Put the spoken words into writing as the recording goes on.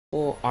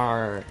People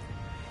are,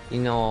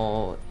 you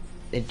know,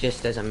 it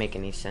just doesn't make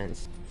any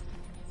sense.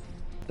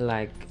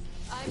 Like,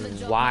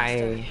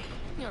 why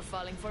You're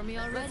falling for me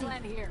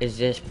already. is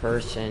this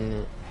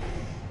person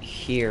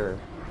here?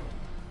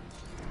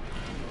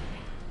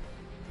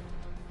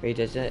 Wait,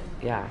 is it?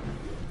 Yeah.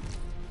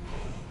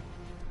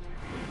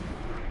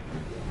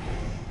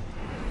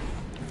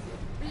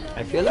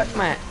 I feel like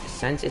my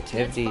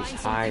sensitivity is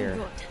higher.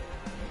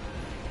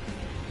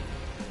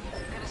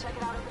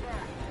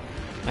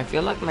 I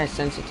feel like my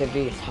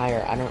sensitivity is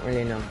higher. I don't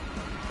really know.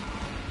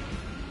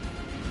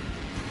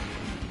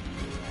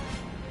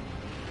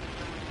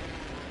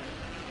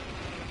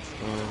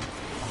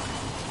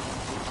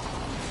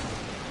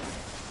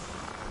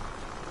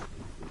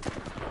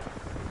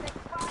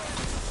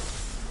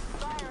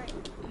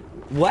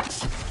 What?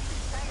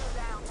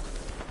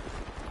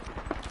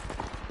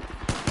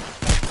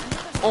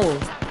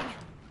 Oh.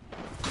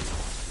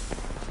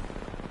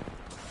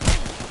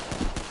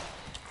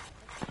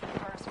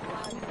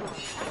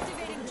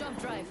 Activating jump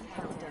drive.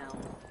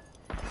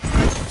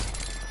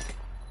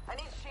 I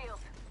need shield.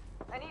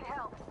 I need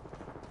help.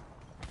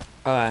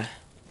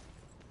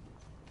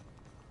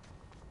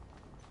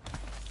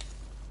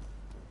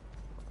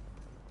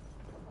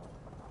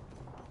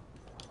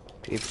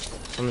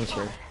 Someone's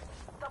here.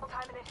 Double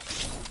timing it.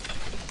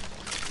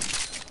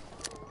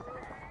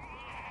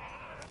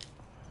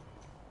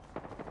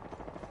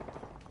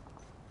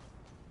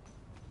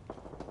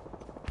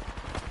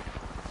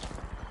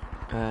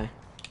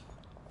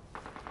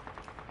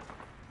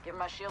 Give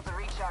my shield a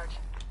recharge.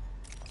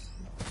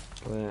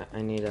 Wait,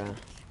 I need a...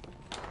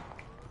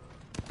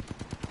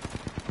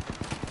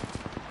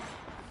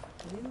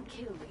 New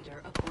kill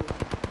leader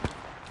appointed.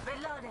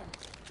 Reloading.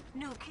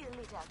 New kill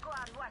leader. Go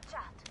on, watch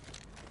out.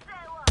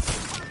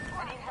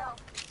 I need help.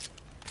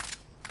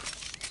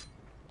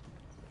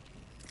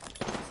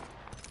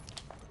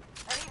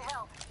 I need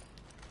help.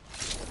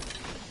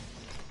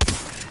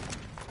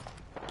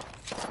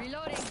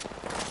 Reloading.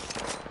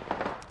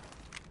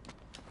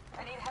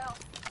 I need help.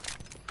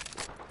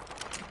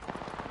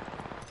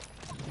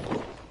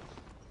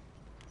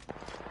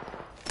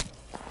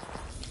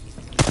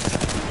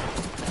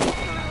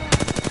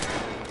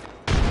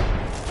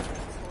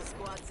 Whole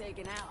squad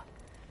taken out.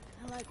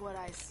 I like what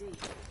I see.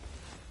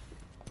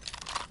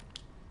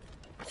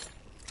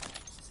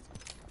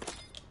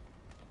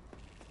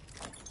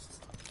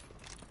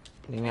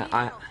 Yeah,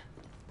 I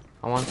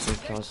want some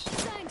kills.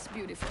 Thanks,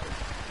 beautiful.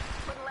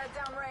 Wouldn't let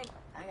down rain.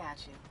 I got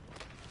you.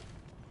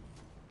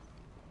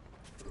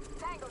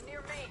 Tango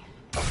near me.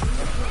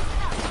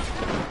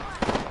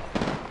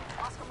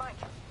 Oscar Mike.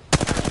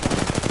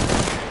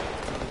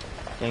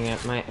 Dang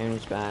it, my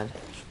aim's bad.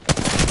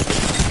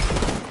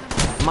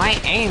 My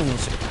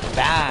aim's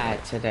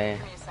bad today.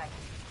 Give me a sec.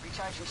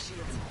 Recharge your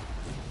shields.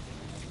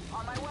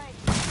 On my way.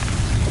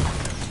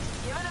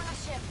 Give it him the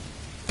ship.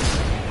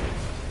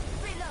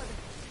 Reload.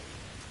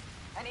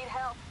 I need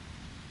help.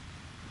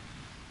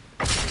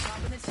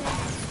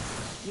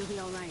 You'll be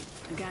alright.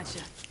 I gotcha.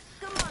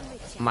 Come on,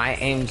 Mitch. My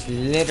aim's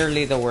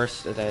literally the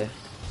worst today.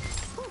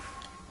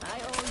 I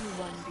owe you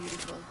one,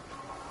 beautiful.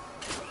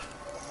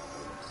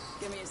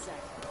 Give me a sec.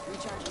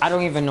 Recharge. I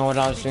don't even know what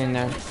I was doing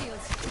there. My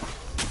shields.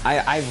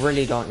 I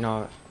really don't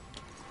know.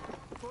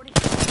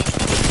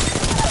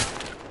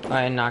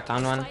 I knocked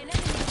on one.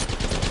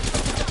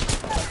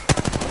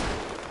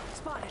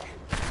 Spotted.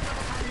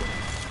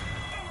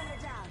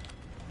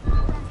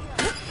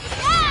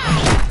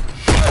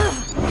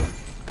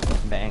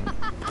 Bang.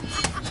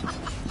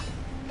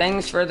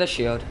 Thanks for the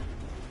shield.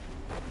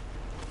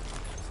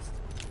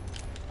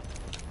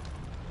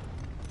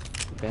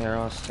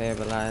 Barrel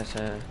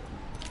stabilizer.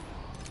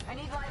 I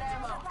need light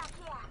ammo.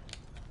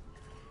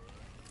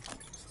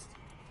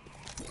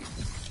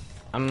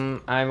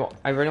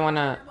 I really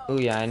wanna. Oh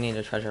yeah, I need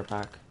a treasure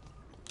pack.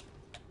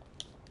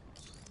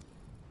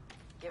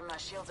 Give my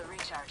shields a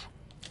recharge.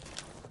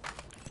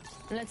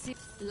 Let's see.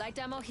 Light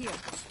ammo here.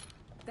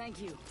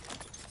 Thank you.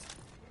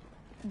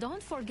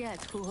 Don't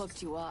forget who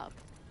hooked you up.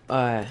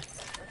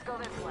 Let's go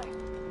this way.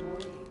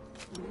 Warning.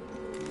 In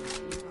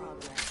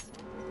progress.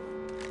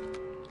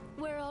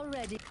 We're all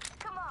ready.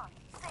 Come on,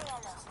 say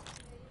hello.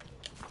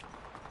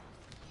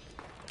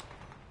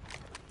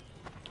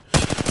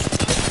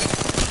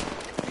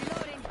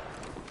 Reloading.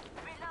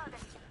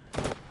 Reloading.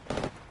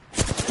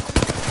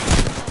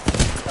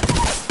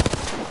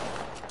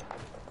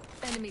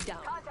 Enemy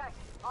down. Contact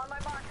on my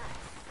marker.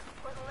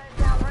 Wouldn't let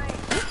down rain.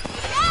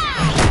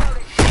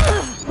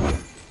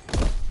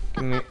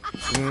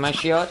 Give me my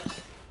shield.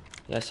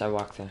 Yes, I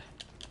walked there.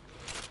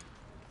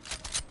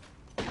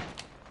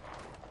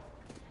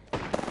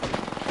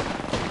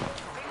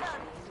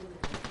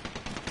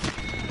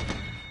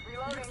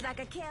 Reloading. Like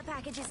a care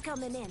package is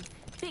coming in.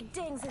 Big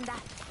dings in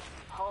that.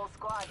 Whole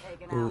squad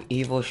taken Ooh, out.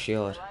 evil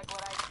shield. Like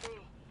what I see.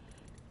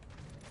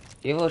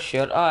 Evil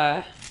shield.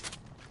 Oh,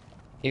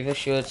 evil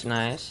shield's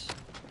nice.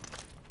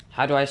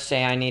 How do I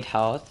say I need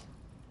health?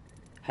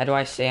 How do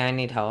I say I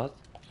need health?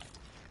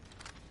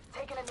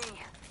 Taking a knee.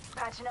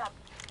 Patching up.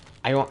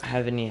 I don't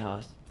have any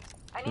health.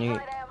 I Can need you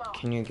light ammo.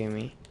 can you give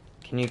me?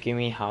 Can you give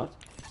me health?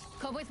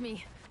 Come with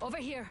me. Over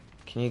here.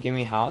 Can you give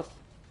me health?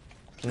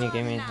 Can you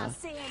give me Now, health?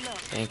 say hello.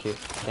 Thank you.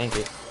 Thank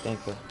you.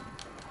 Thank you.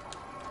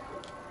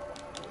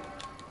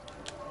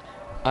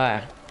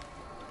 Alright.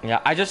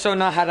 Yeah, I just don't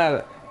know how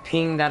to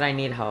ping that I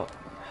need help.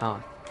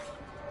 Health.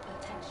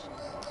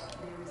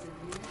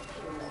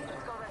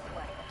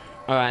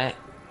 Alright.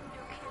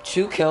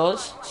 2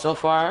 kills so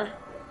far.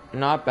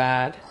 Not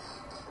bad.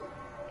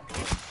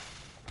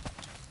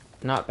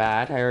 Not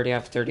bad. I already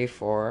have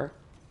 34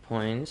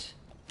 points.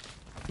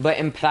 But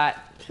in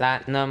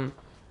platinum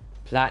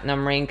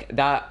rank,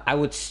 that I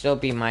would still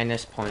be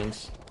minus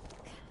points.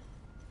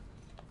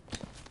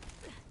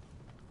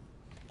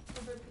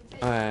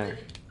 Alright.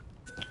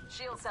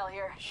 Shield cell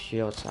here.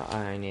 Shield cell.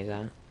 I need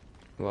that.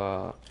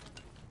 Well,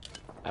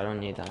 I don't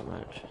need that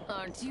much.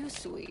 Aren't you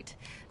sweet?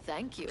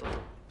 Thank you.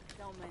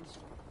 Don't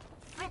mention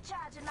it.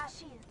 Recharging my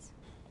shields.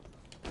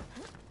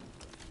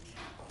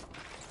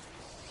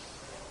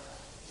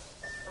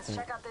 Let's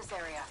check out this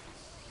area.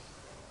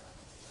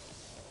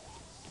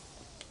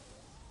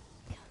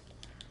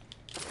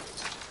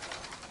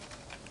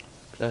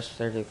 Plus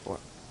 34.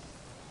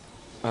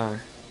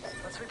 Let's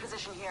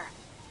reposition here.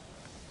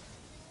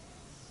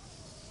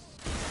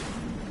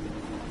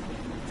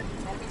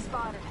 Enemy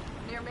spotted.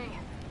 Near me.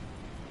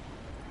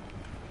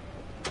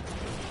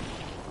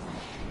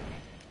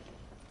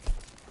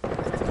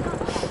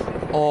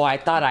 Oh, I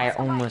thought I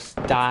almost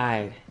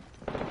died.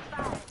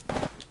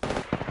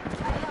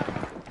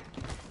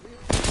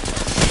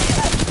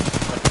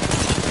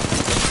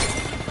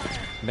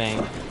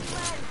 Bang.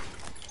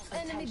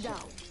 Enemy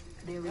down.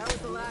 That was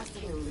the last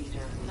kill leader.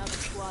 Another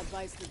squad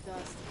bites the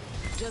dust.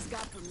 Just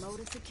got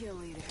promoted to kill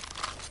leader.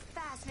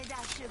 Pass me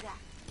that sugar.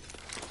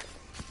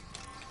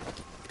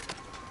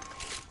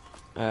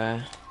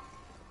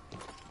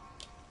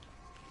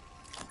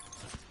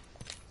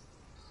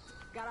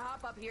 Gotta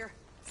hop up here.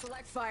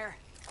 Select fire.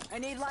 I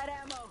need light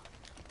ammo.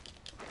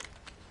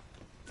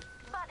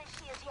 Body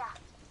shield here.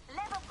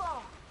 Level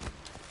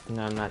 4.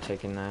 No, I'm not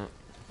taking that.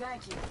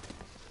 Thank you.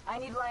 I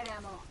need light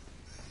ammo.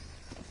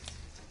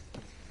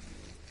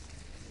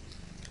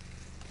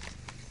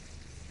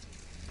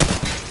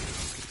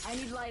 I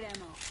need light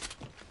ammo.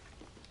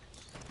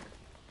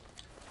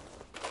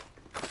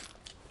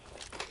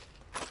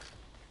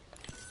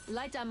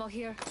 Light ammo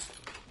here.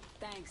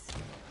 Thanks.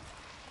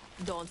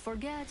 Don't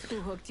forget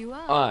who hooked you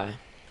up. Oh.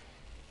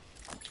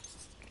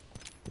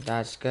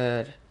 That's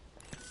good.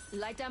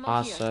 Light ammo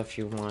Also, here. if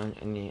you want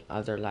any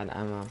other light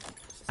ammo.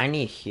 I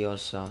need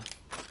heals, so.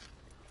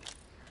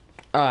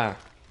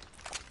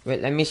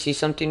 Wait, let me see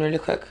something really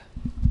quick.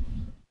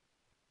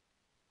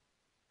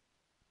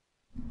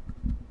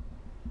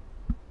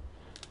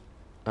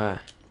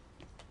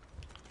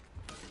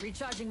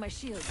 Recharging my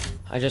shield.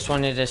 I just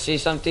wanted to see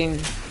something.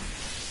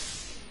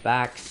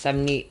 Back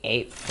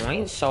 78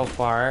 points so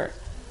far.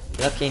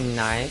 Looking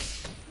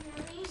nice.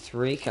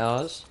 3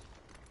 kills.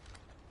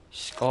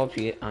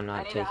 Scorpion. I'm I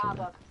not need a taking hop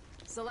it. up.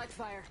 Select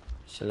fire.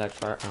 Select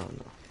fire. I don't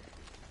know.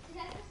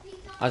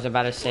 I was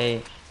about to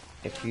say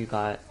if you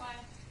got.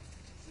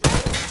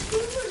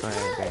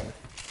 Alright, okay.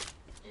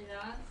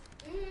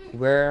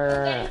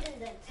 Where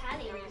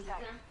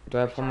do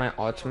I put my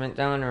ultimate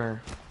down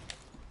or?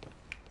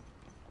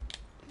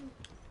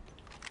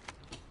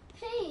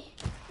 Hey,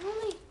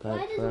 Mommy, Do I why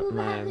does put Luba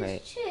my have these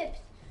wait, chips?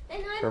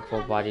 And I don't purple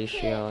have body any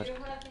chips. shield?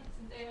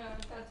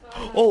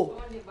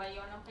 Oh!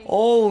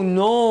 Oh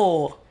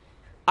no!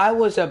 I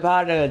was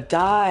about to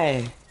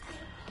die.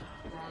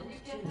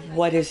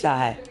 What is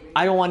that?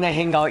 I don't want to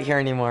hang out here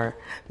anymore.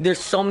 There's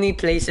so many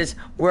places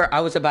where I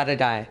was about to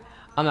die.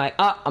 I'm like,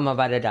 I'm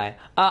about to die.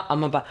 I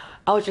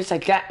was just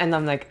like that, and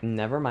I'm like,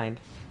 never mind.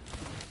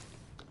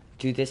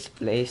 Dude, this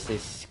place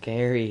is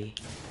scary.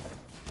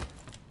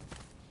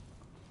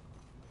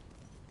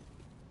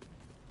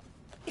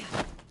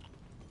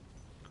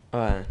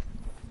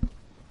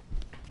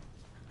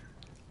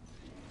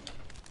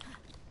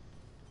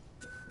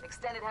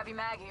 Extended heavy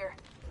mag here.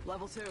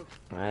 Level 2.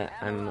 Alright,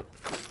 I'm.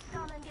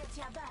 Come and get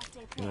your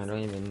birthday I present. don't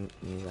even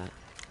need that.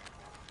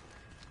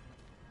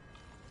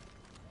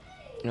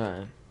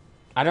 Alright.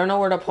 I don't know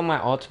where to put my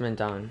ultimate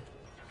down.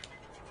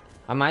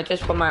 I might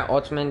just put my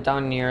ultimate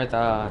down near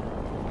the.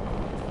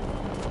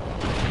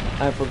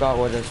 I forgot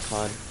what it's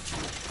called.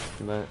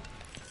 But.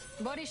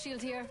 Body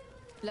shield here.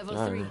 Level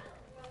I don't 3. know.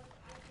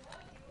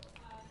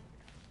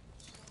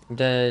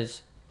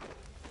 Does.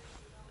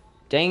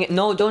 Dang it.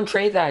 No, don't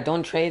trade that.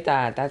 Don't trade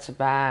that. That's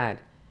bad.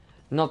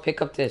 No,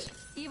 pick up this.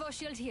 Evo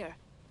shield here.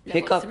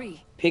 Pick Level up.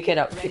 3. Pick it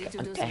up. Ready Pick to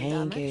up. do some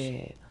Dang damage?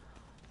 it.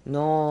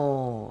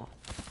 No.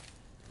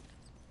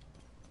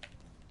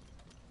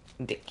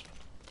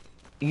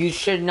 You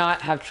should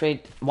not have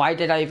traded. Why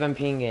did I even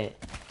ping it?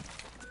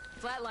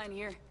 Flatline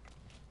here.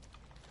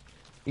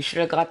 You should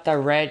have got the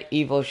red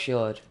Evo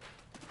shield.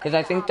 Because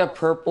I think the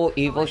purple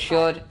Evo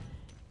shield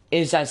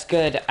is as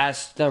good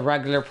as the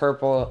regular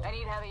purple. I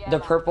need heavy ammo. The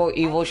purple I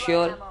need Evo light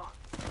shield. ammo.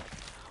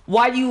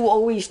 Why do you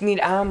always need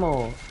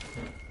ammo?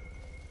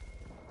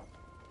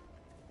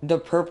 The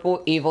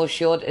purple Evo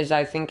shield is,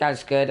 I think,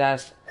 as good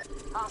as.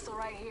 Hostile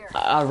right here.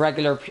 a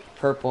regular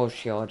purple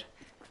shield.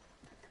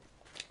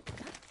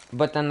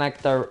 But then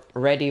like the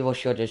red evil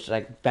shield is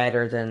like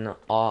better than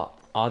all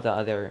the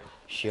other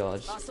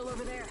shields. Hostile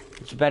over there.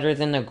 It's better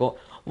than the gold.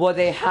 Well,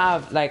 they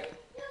have like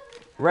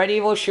red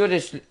evil shield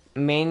is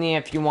mainly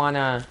if you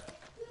wanna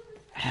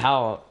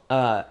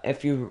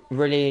if you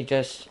really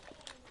just,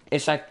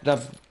 it's like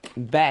the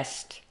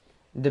best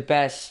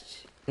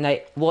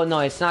like, well no,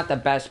 it's not the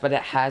best, but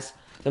it has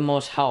the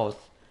most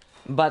health.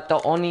 But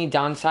the only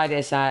downside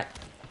is that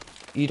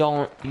you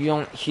don't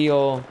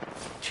heal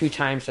 2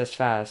 times as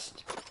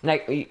fast.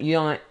 Like you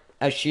don't,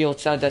 a shield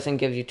cell doesn't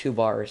give you 2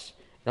 bars.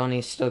 It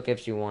only still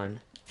gives you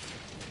 1.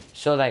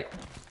 So like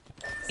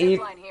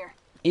Zipline here.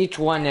 each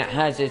one that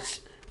has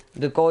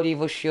the gold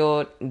evil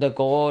shield, the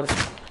gold.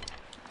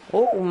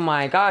 Oh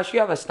my gosh, you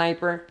have a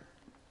sniper.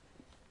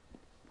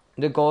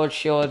 The gold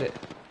shield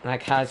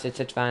like has its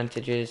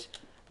advantages.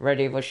 Red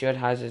evil shield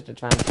has its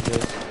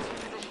advantages.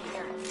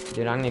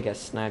 Dude, I'm gonna get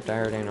sniped. I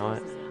already know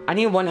it. I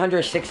need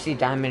 160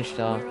 damage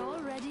though. We're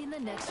already in the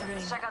next ring.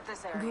 Check out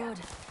this area. Good.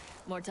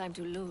 More time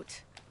to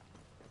loot.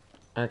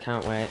 I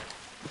can't wait.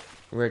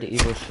 Red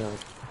evil shield.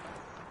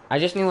 I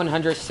just need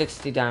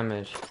 160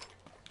 damage.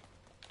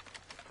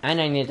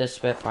 And I need the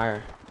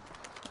Spitfire.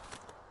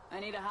 I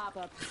need a hop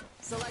up.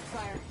 Select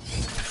fire.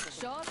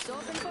 Shops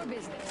open for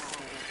business.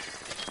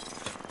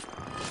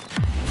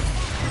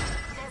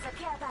 There's a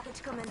care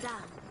package coming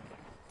down.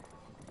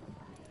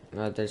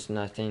 No, there's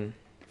nothing.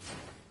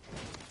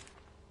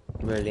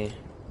 Really.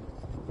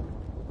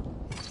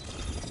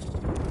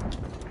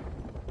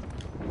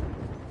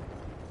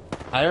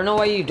 I don't know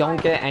why you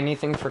don't get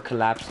anything for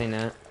collapsing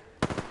it.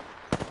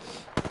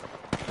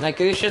 Like,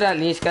 you should at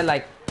least get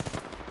like,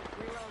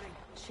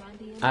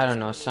 I don't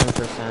know, some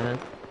percent.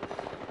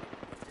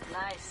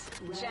 Nice.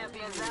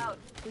 Champions out.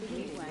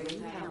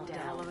 Had a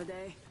hell of a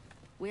day.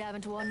 We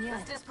haven't won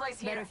yet. This place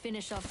here. Better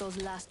finish off those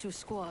last 2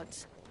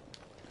 squads.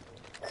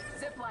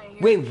 Zipline here.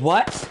 Wait,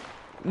 what?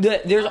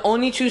 There's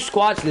only 2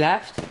 squads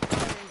left?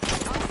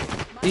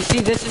 You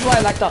see, this is why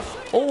I like the...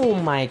 Oh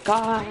my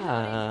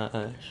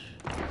gosh.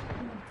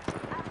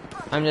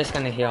 I'm just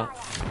gonna heal.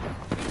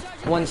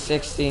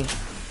 160.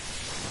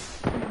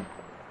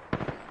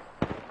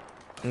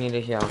 I need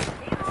to heal.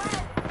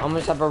 I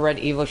almost have a red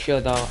evil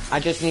shield though. I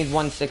just need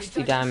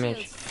 160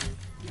 damage.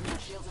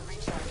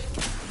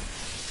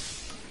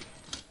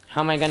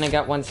 How am I gonna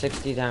get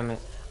 160 damage?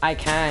 I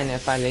can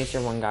if I laser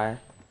one guy.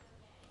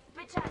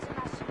 Recharging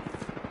my shields.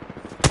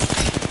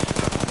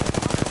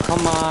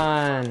 Come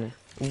on.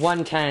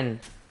 110.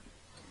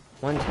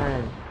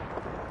 110.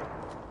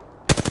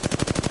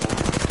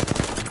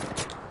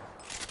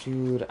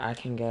 Dude, I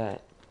can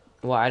get...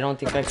 Well, I don't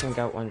think I can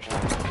get 1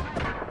 shot.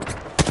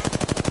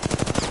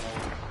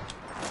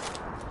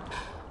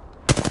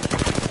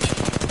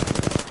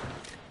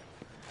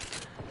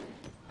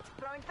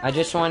 I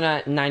just want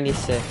a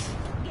 96.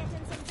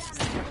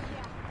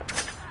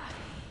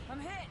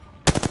 I'm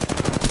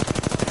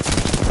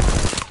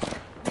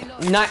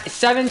hit.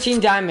 17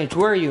 damage.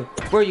 Where are you?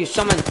 Where are you?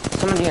 Someone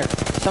here.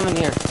 Someone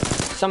here.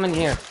 Someone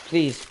here.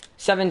 Please.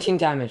 17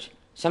 damage.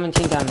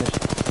 17 damage.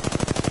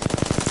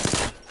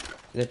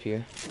 Zip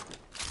you.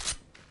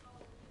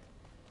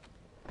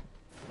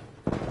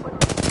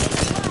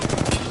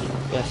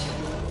 Yes.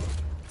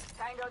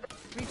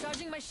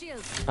 Recharging my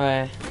shields.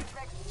 Okay.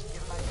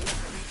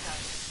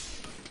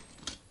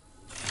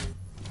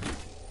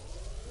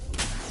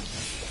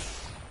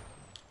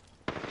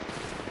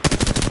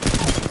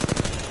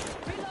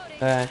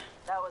 That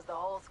was the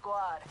whole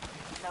squad.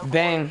 No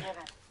Bang. given.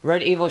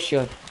 Red evil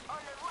shield.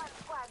 Only 1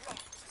 squad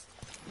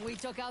left. We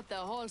took out the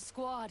whole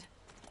squad.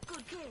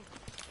 Good kill.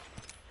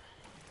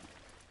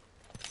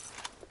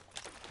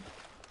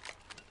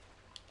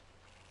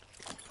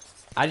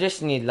 I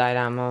just need light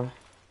ammo.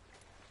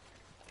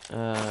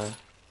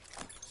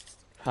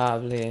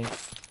 Probably,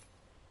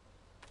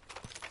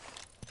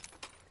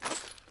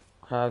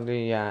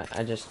 yeah,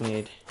 I just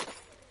need...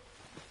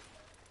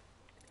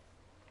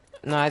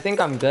 No, I think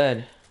I'm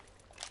good.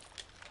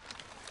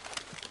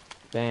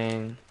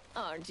 Bang.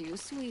 Aren't you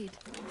sweet?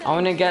 I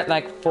want to get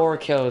like 4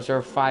 kills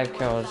or 5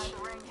 kills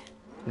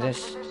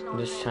this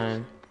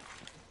time.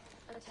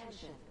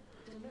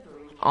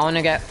 I want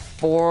to get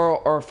 4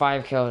 or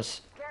 5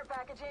 kills. Care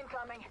package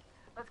incoming.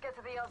 Let's get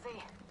to the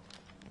LZ.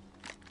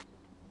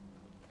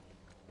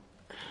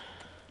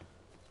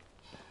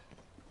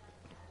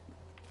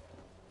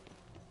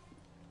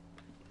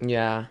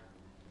 Yeah.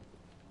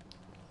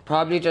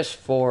 Probably just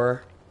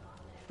 4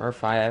 or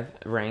 5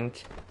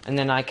 ranked. And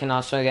then I can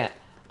also get,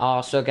 I'll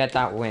also get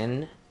that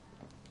win,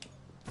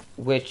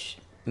 which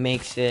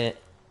makes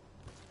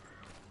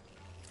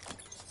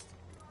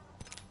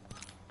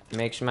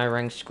my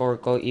rank score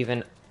go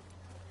even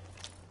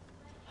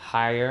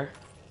higher.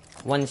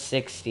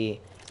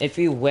 160. If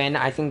you win,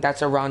 I think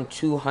that's around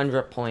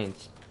 200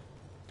 points.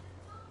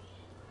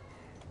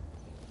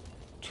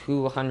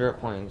 200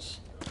 points.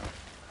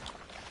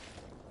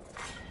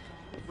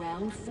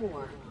 Round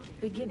 4,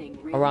 beginning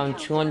ring Around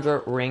countdown.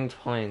 200 ranked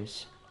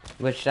points,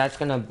 which that's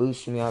gonna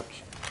boost me up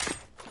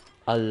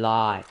a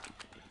lot.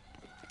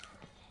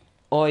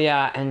 Oh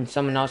yeah, and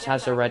someone else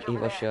has a red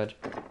evil shield.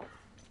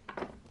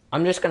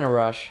 I'm just gonna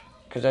rush,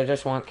 because I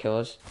just want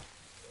kills.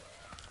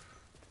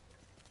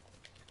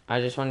 I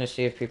just want to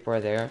see if people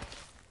are there.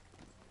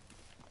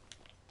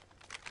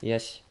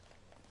 Yes.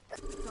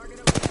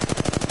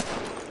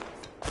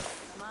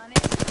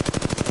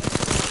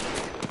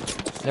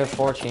 They're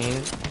 14.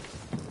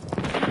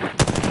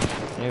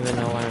 I don't even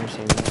know why I'm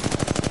seeing this.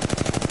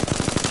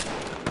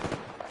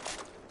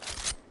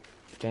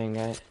 Dang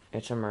it,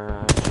 it's a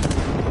mirage.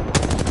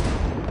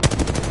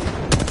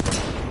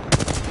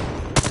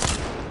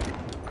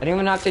 I don't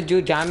even have to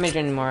do damage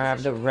anymore, I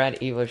have the red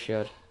evil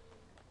shield.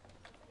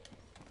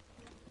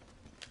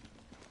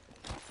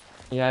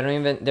 Yeah, I don't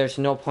even, there's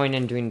no point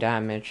in doing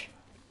damage.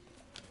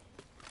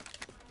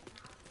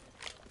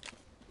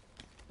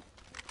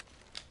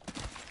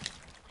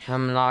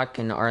 Hemlock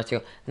and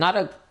Arthur. Not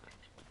a,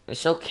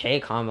 it's okay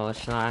combo,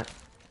 it's not.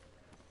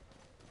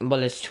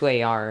 Well, it's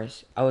 2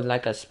 ARs. I would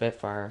like a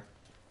Spitfire,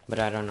 but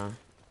I don't know.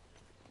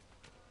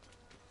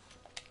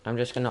 I'm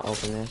just gonna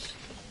open this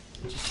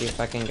to see if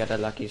I can get a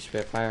lucky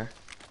Spitfire.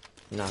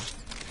 No.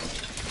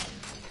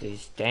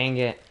 Please, dang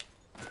it.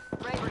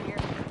 Raver here.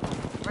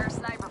 Rare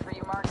sniper for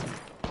you, Mark.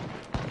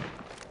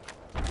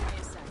 Give me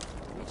a sec.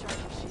 Recharge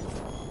your shield.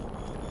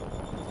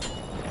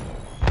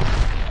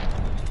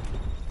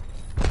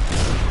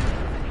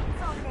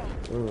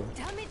 Ooh.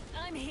 Damn it,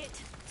 I'm hit.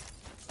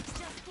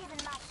 Just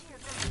giving my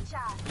shields a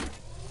recharge.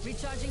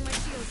 Recharging my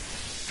shields.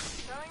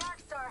 Throwing Arc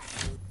Star.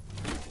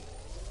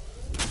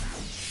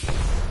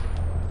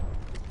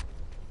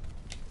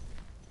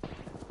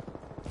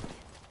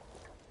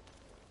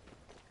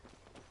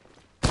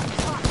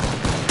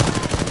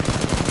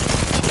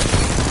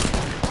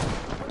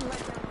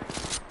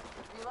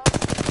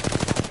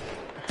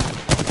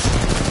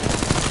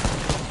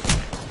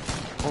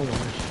 Oh my.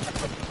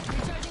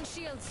 Recharging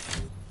shields.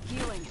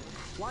 Healing.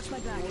 Watch my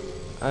back.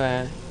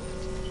 Okay.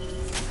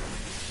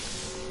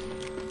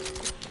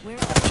 Where are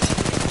you?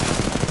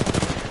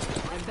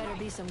 There better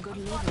be some good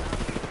loot around here.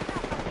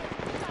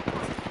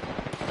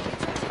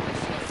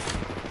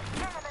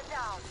 Enemy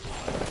down.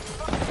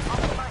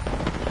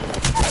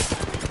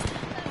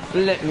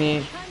 Flip me.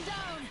 I'm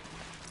down.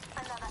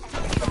 Another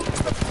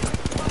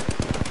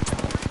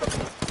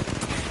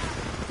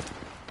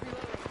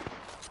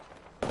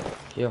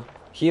Heal.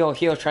 Heal,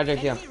 heal, try to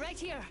heal. Enemy right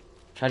here.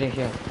 Try to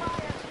heal.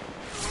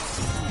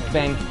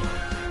 Bang.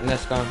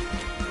 Let's go.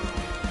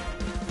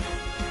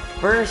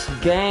 First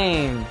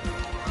game.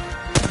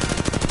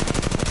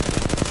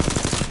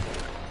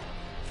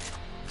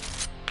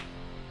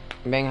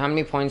 Bang, how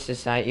many points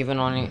is that? Even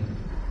only...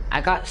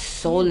 I got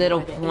so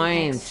little Apex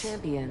points.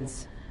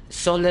 Champions.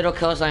 So little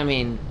kills, I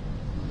mean.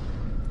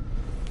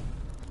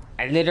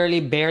 I literally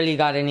barely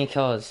got any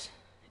kills.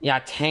 Yeah,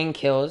 10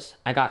 kills.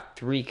 I got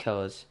 3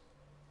 kills.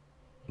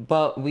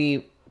 But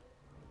we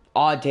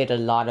all did a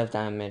lot of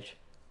damage.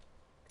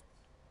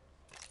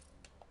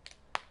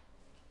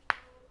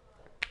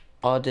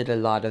 All did a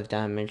lot of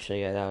damage, so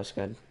yeah, that was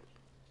good.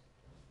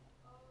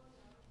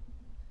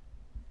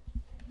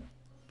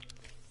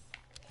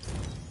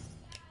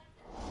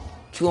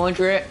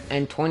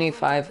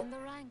 $225 In the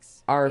ranks.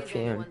 Is RPM.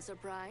 anyone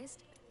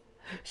surprised?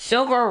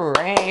 Silver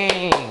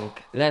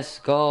rank! Let's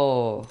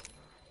go.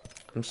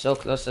 I'm so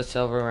close to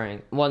silver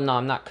rank. Well, no,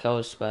 I'm not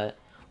close, but...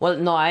 Well,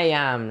 no, I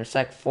am. It's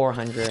like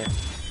 400.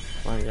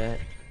 400.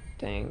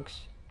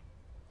 Thanks.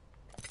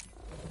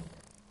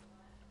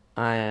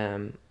 I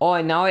am... Oh,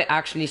 and now it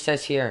actually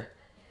says here.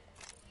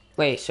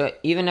 Wait, so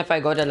even if I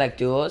go to, like,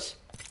 duels,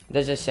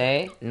 does it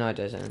say? No, it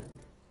doesn't.